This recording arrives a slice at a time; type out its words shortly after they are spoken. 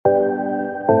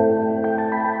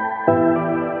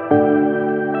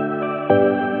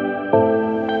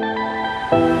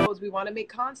want to make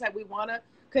content. We want to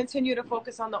continue to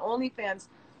focus on the OnlyFans.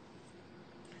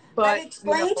 But I've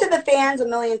explained to the fans a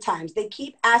million times. They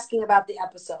keep asking about the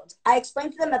episodes. I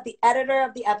explained to them that the editor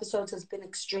of the episodes has been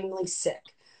extremely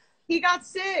sick. He got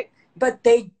sick. But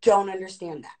they don't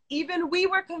understand that. Even we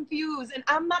were confused. And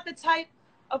I'm not the type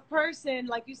of person,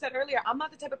 like you said earlier, I'm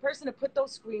not the type of person to put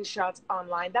those screenshots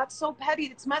online. That's so petty.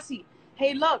 It's messy.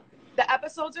 Hey, look, the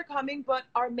episodes are coming, but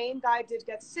our main guy did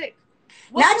get sick.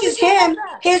 Not just him,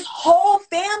 his whole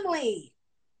family.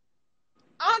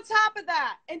 On top of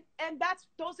that, and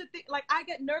those are things, like, I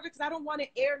get nervous because I don't want to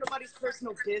air nobody's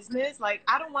personal business. Like,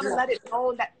 I don't want to let it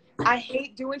know that I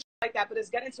hate doing shit like that, but it's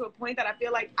getting to a point that I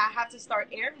feel like I have to start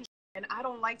airing shit, and I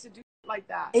don't like to do shit like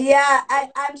that. Yeah,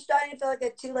 I'm starting to feel like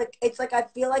that too. Like, it's like I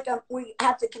feel like we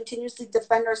have to continuously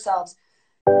defend ourselves.